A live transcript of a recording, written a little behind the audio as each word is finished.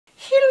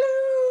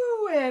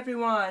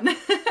everyone!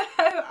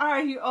 How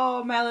are you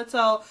all, my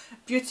little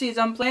beauty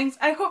dumplings?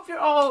 I hope you're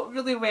all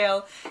really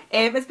well.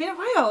 It's been a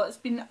while. It's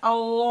been a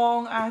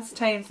long ass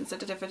time since I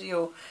did a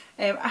video.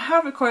 I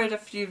have recorded a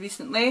few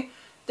recently.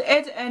 The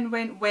editing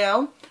went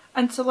well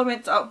until I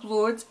went to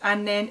upload,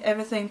 and then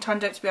everything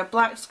turned out to be a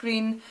black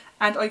screen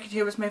and all you could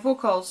hear was my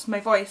vocals, my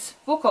voice.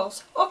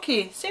 Vocals.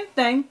 Okay, same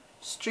thing.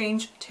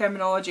 Strange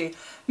terminology.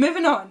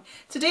 Moving on.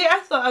 Today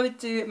I thought I would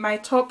do my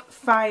top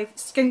 5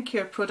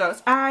 skincare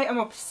products. I am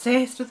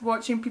obsessed with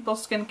watching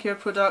people's skincare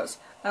products.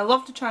 I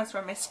love to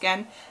transform my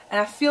skin, and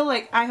I feel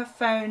like I have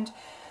found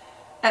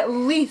at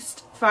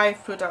least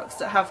 5 products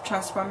that have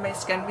transformed my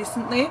skin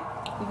recently.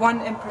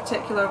 One in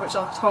particular which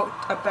I'll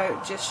talk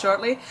about just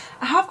shortly.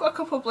 I have got a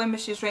couple of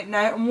blemishes right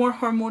now, more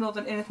hormonal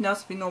than anything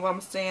else if you know what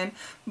I'm saying,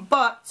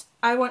 but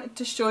I wanted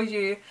to show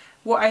you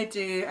what I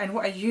do and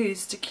what I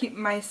use to keep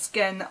my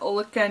skin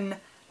looking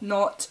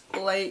not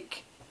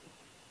like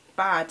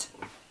bad.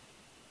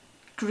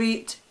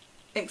 Great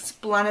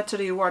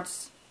explanatory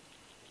words.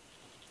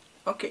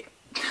 Okay.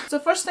 So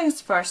first things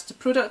first, the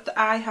product that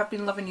I have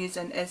been loving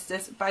using is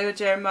this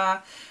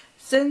Bioderma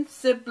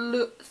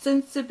Sensibio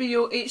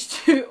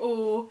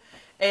H2O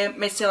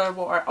micellar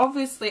water.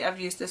 Obviously I've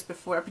used this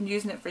before, I've been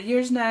using it for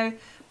years now,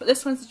 but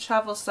this one's the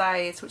travel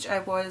size which I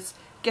was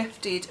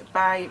gifted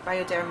by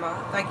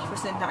Bioderma. Thank you for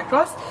sending that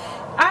across.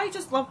 I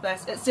just love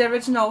this. It's the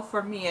original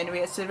for me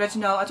anyway. It's the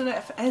original. I don't know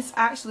if it is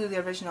actually the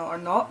original or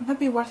not.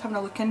 Maybe worth having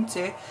a look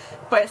into,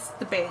 but it's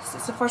the best.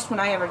 It's the first one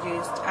I ever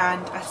used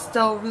and I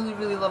still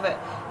really love it.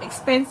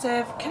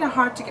 Expensive, kind of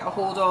hard to get a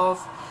hold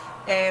of,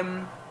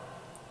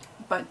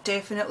 but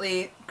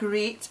definitely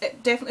great.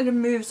 It definitely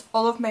removes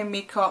all of my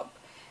makeup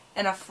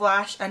in a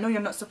flash. I know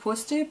you're not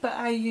supposed to, but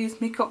I use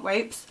makeup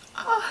wipes,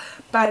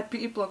 bad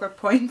beauty blogger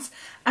points,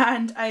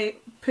 and I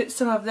put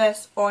some of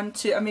this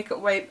onto a makeup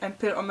wipe and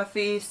put it on my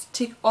face,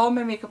 take all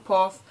my makeup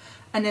off,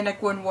 and then I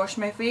go and wash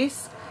my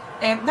face.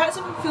 That's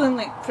if I'm feeling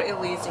like pretty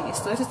lazy,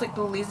 so this is like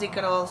the lazy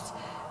girl's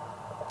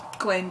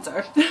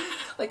cleanser.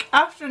 Like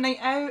after a night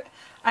out,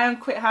 I am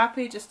quite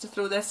happy just to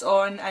throw this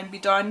on and be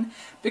done,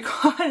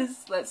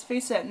 because let's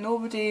face it,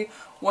 nobody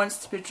wants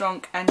to be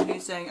drunk and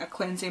using a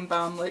cleansing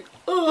balm like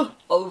all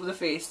over the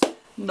face.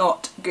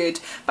 Not good.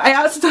 But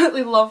I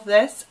absolutely love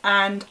this,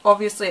 and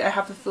obviously I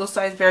have the full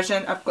size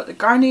version. I've got the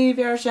Garnier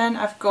version,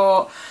 I've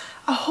got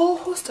a whole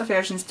host of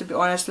versions to be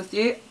honest with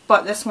you,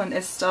 but this one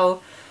is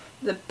still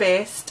the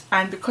best,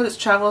 and because it's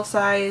travel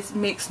size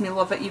makes me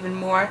love it even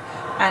more.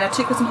 And I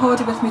take this on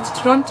holiday with me to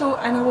Toronto,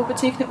 and I will be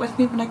taking it with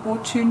me when I go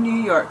to New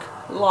York.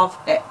 Love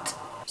it.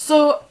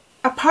 So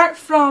apart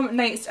from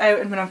nights out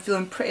and when I'm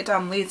feeling pretty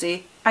damn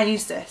lazy, I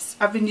use this.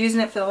 I've been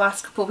using it for the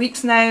last couple of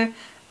weeks now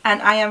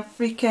and I am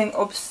freaking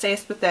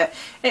obsessed with it.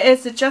 It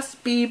is the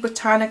Just Be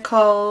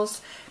Botanicals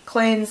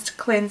Cleansed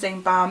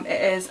Cleansing Balm. It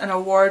is an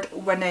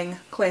award-winning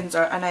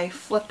cleanser and I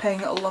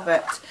flipping love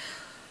it.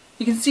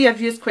 You can see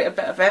I've used quite a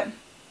bit of it.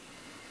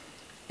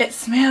 It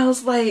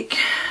smells like,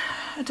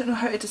 I don't know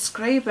how to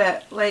describe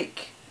it,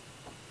 like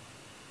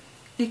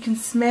you can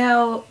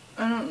smell,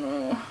 I don't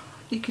know,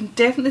 you can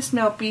definitely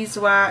smell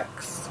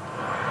beeswax.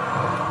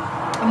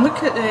 I'm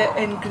looking at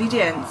the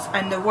ingredients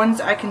and the ones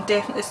that I can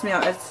definitely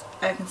smell is,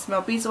 I can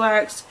smell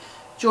beeswax,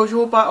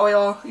 jojoba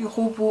oil,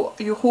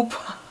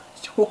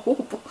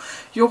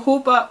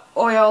 jojoba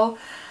oil,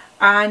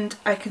 and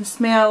I can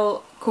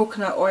smell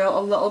coconut oil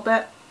a little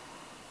bit,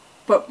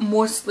 but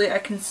mostly I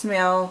can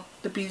smell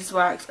the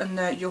beeswax and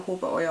the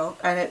jojoba oil,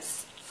 and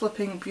it's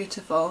flipping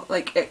beautiful.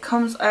 Like it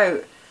comes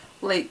out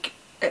like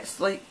it's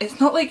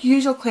not like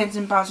usual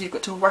cleansing balms you've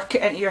got to work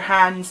it into your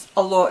hands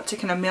a lot to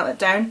kind of melt it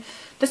down.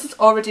 This is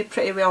already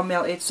pretty well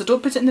melted, so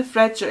don't put it in the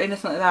fridge or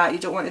anything like that. You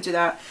don't want to do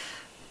that.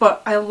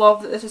 But I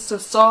love that this is so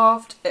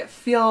soft. It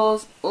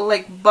feels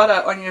like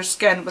butter on your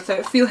skin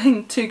without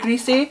feeling too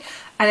greasy,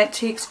 and it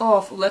takes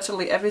off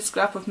literally every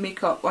scrap of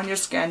makeup on your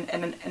skin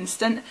in an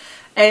instant.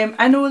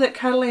 I know that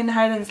Caroline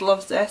Hirons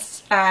loves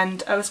this,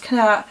 and I was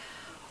kind of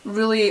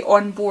really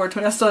on board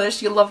when I saw that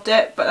she loved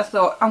it, but I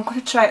thought I'm going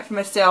to try it for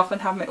myself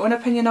and have my own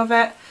opinion of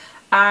it,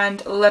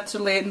 and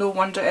literally no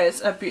wonder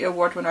it's a beauty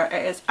award winner.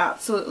 It is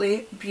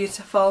absolutely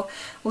beautiful.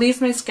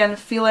 Leaves my skin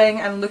feeling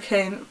and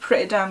looking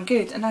pretty damn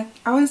good, and I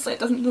honestly, it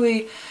doesn't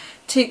really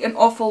take an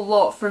awful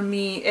lot for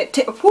me.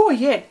 Oh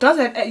yeah, it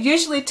doesn't. It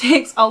usually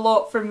takes a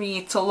lot for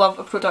me to love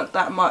a product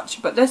that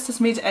much, but this has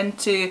made it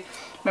into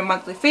my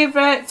monthly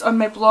favourites on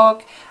my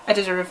blog. I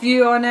did a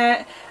review on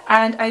it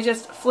and I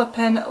just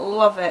flippin'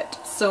 love it.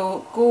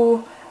 So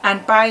go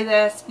and buy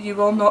this, you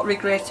will not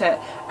regret it.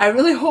 I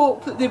really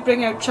hope that they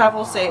bring out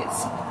travel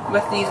sets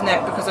with these in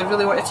it, because I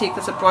really want to take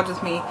this abroad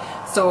with me.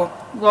 So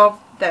love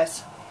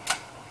this.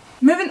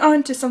 Moving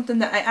on to something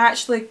that I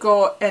actually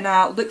got in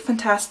a Look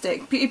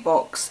Fantastic beauty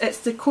box. It's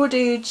the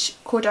Codage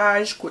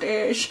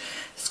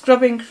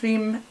Scrubbing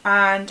Cream,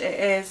 and it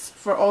is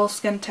for all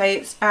skin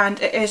types, and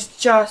it is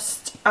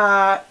just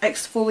a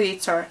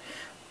exfoliator.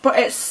 But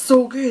it's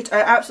so good.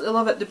 I absolutely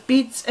love it. The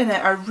beads in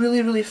it are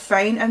really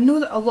fine. I know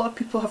that a lot of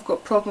people have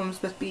got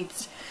problems with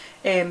beads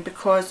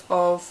because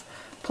of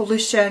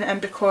pollution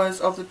and because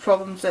of the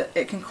problems that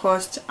it can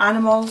cause to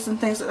animals and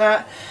things like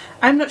that.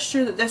 I'm not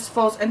sure that this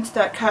falls into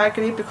that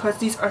category because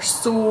these are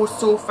so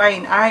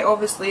fine. I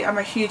obviously am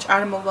a huge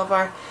animal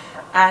lover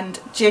and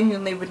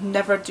genuinely would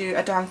never do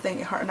a damn thing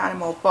to hurt an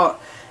animal, but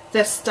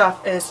this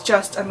stuff is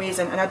just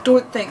amazing, and I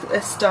don't think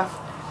this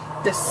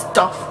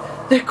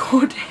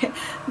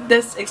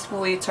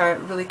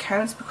exfoliator really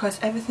counts because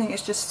everything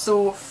is just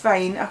so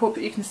fine. I hope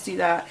that you can see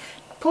that.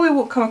 Probably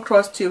won't come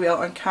across too well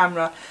on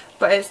camera,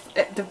 but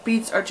the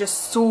beads are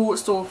just so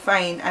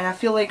fine, and I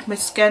feel like my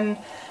skin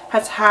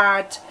has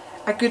had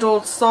a good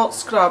old salt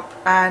scrub,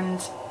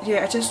 and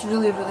yeah, I just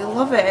really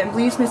love it. It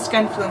leaves my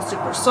skin feeling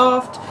super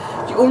soft.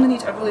 You only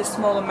need a really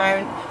small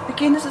amount.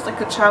 Again, this is like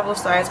a travel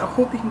size. I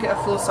hope you can get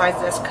a full size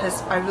of this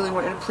because I really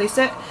want to replace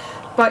it.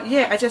 But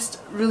yeah, I just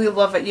really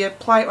love it. You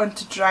apply it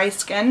onto dry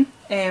skin,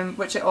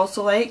 which I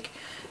also like.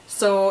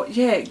 So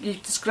yeah, you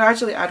just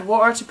gradually add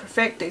water to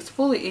perfect the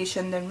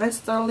exfoliation, then rinse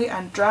thoroughly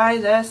and dry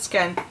the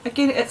skin.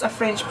 Again, it's a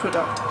French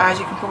product, as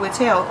you can probably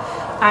tell.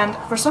 And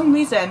for some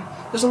reason,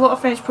 there's a lot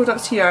of French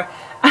products here,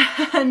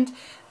 and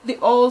they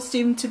all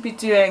seem to be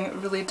doing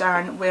really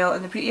darn well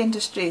in the beauty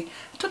industry.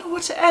 I don't know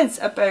what it is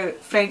about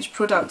French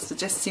products that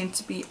just seem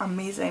to be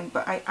amazing,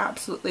 but I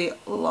absolutely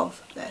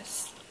love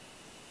this.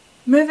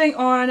 Moving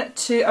on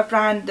to a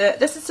brand that,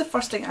 this is the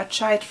first thing I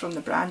tried from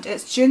the brand.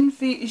 It's Jeune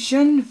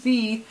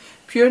Vie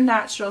Pure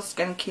Natural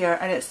Skincare,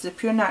 and it's the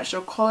Pure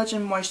Natural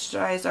Collagen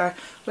Moisturiser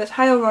with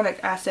hyaluronic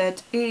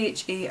acid,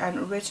 AHA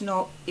and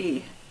retinol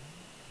A.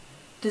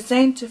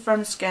 Designed to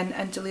firm skin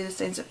and delay the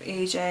signs of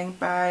aging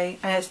and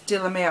it's De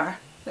La Mer.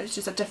 It's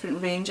just a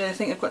different range, and I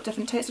think they've got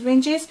different types of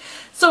ranges.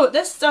 So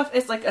this stuff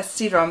is like a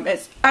serum.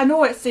 I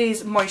know it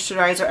says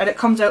moisturiser and it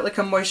comes out like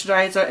a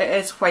moisturiser, it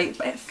is white,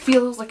 but it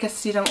feels like a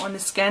serum on the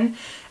skin.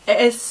 It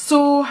is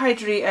so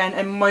hydrating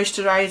and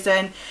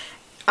moisturising.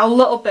 A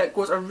little bit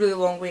goes a really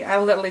long way. I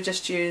literally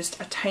just used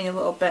a tiny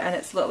little bit and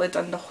it's literally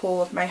done the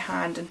whole of my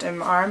hand and down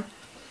my arm.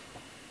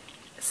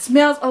 It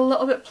smells a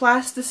little bit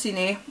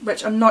plasticine,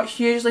 which I'm not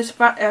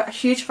a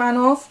huge fan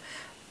of.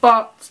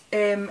 But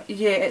yeah,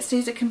 it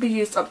says it can be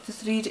used up to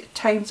 3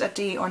 times a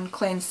day on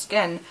cleansed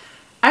skin.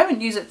 I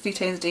wouldn't use it 3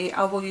 times a day.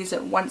 I will use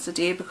it once a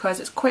day because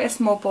it's quite a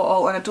small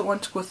bottle and I don't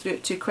want to go through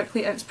it too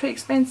quickly, and it's pretty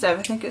expensive.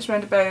 I think it's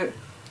around about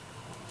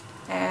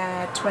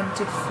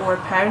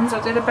 £24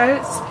 or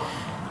thereabouts.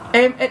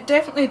 It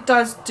definitely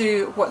does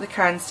do what the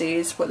can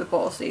says, what the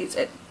bottle says.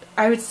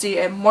 I would say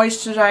it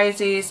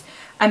moisturises,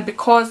 and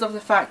because of the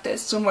fact that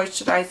it's so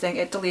moisturising,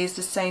 it delays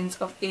the signs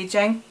of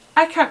ageing.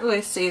 I can't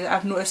really say that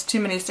I've noticed too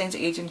many signs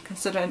of ageing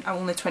considering I'm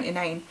only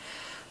 29.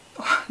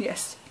 Oh,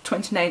 yes,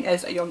 29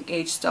 is a young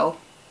age still.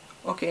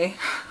 Okay,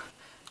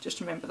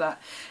 just remember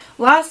that.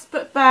 Last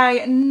but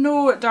by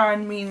no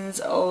darn means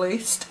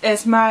least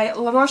is my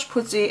La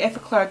Roche-Posay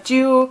Effaclar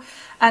Duo,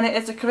 and it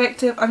is a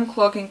corrective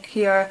unclogging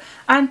care,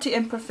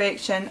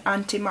 anti-imperfection,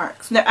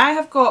 anti-marks. Now I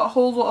have got a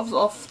whole lot of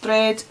little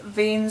thread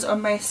veins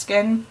on my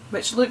skin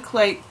which look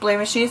like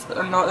blemishes, but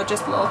they're not, they're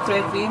just little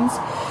thread veins,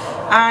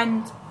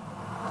 and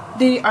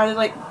they are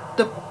like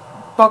the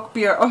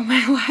bugbear of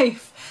my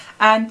life,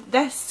 and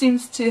this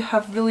seems to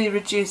have really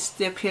reduced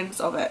the appearance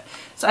of it.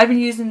 So I've been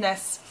using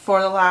this for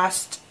the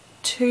last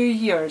 2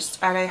 years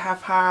and I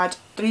have had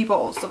 3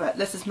 bottles of it.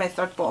 This is my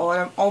 3rd bottle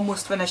and I'm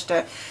almost finished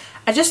it.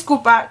 I just go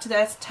back to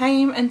this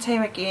time and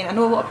time again. I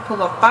know a lot of people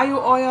love bio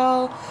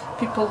oil,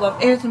 people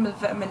love anything with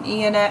vitamin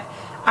E in it.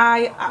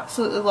 I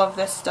absolutely love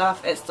this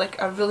stuff. It's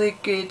like a really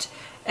good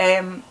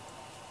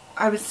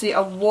I would say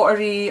a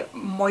watery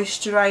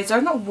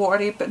moisturiser, not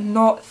watery but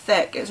not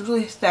thick, it's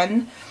really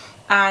thin,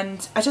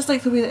 and I just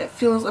like the way that it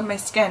feels on my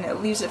skin.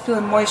 It leaves it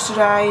feeling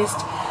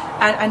moisturised,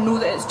 and I know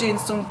that it's doing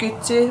some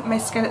good to my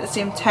skin at the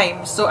same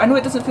time. So I know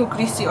it doesn't feel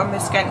greasy on my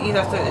skin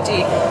either throughout the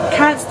day.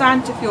 Can't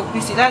stand to feel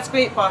greasy. That's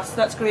great, boss,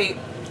 that's great.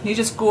 You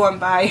just go on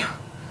by.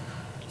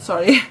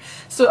 Sorry.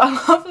 So I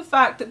love the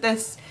fact that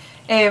this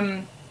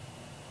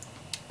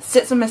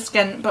sits on my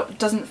skin but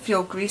doesn't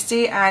feel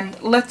greasy, and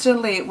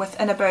literally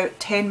within about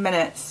 10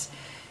 minutes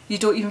you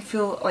don't even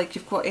feel like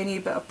you've got any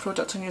bit of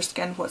product on your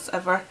skin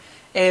whatsoever.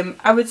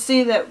 I would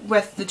say that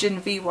with the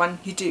Jeune Vie one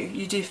you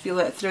do feel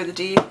it throughout the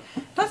day.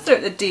 Not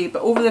throughout the day,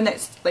 but over the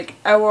next like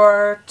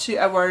hour, 2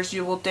 hours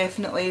you will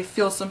definitely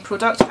feel some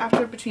product.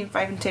 After between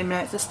 5 and 10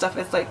 minutes this stuff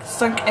is like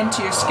sunk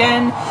into your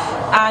skin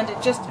and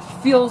it just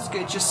feels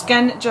good. Your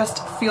skin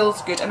just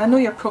feels good, and I know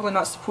you're probably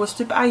not supposed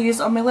to, but I use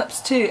it on my lips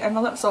too, and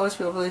my lips always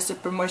feel really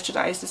super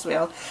moisturised as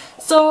well.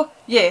 So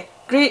yeah,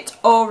 great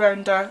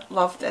all-rounder,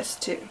 love this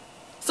too.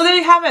 So there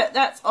you have it,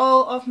 that's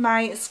all of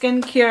my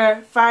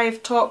skincare,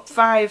 top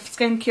 5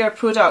 skincare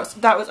products.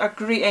 That was a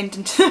great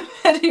ending to the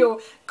video,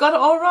 got it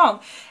all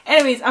wrong.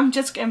 Anyways, I'm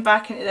just getting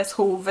back into this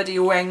whole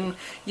videoing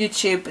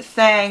YouTube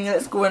thing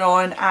that's going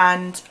on,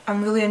 and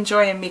I'm really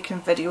enjoying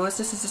making videos.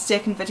 This is the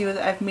 2nd video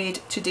that I've made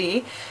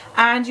today,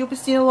 and you'll be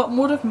seeing a lot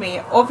more of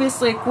me.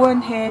 Obviously go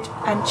ahead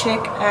and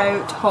check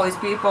out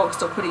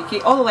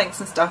hollysbeautybox.co.uk, all the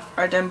links and stuff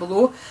are down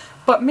below.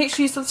 But make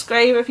sure you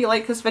subscribe if you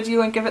like this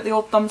video and give it the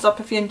old thumbs up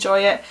if you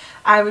enjoy it.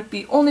 I would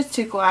be only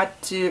too glad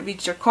to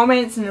read your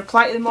comments and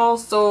reply to them all,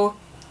 so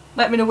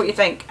Let me know what you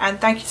think, and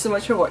thank you so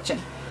much for watching.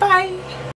 Bye!